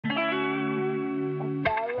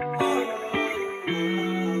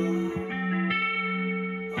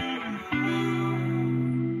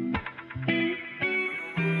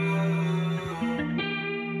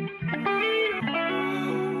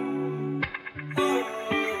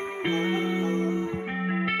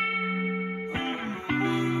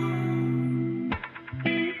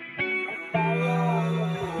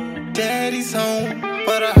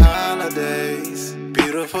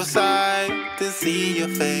your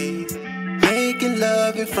face. Making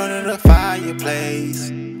love in front of the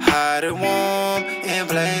fireplace. Hot and warm and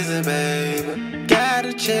blazing, baby.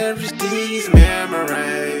 Gotta cherish these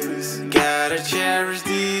memories. Gotta cherish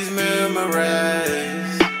these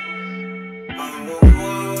memories.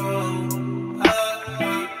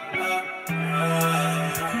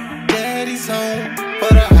 Daddy's home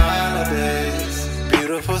for the holidays.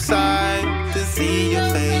 Beautiful sight to see your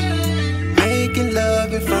face. Making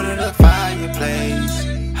love in front of the fireplace.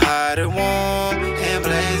 Hot and warm and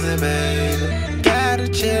blazing, baby. Gotta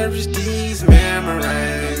cherish these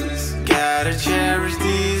memories. Gotta cherish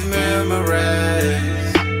these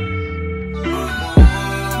memories.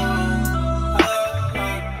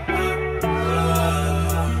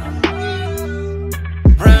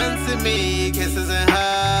 Run to me, kisses and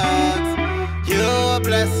hugs. You're a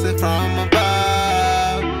blessing from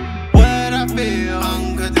above. What I feel,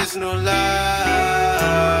 unconditional love.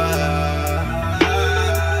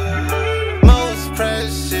 Most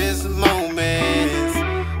precious moments,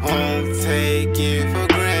 won't take it for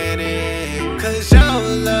granted. 'Cause your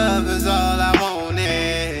love is all I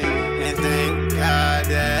wanted. And thank God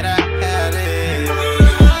that I had it.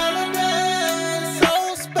 So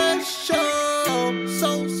special,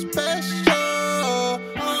 so special.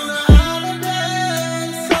 On a holiday,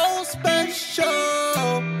 so special.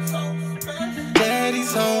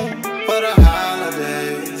 Daddy's home for the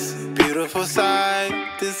holidays. Beautiful sight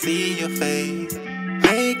to see your face.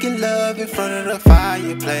 Making love in front of the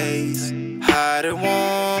fireplace. Hot and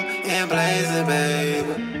warm and blazing,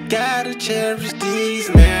 baby. Gotta cherish these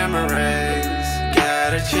memories.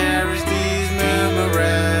 Gotta cherish these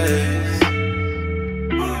memories.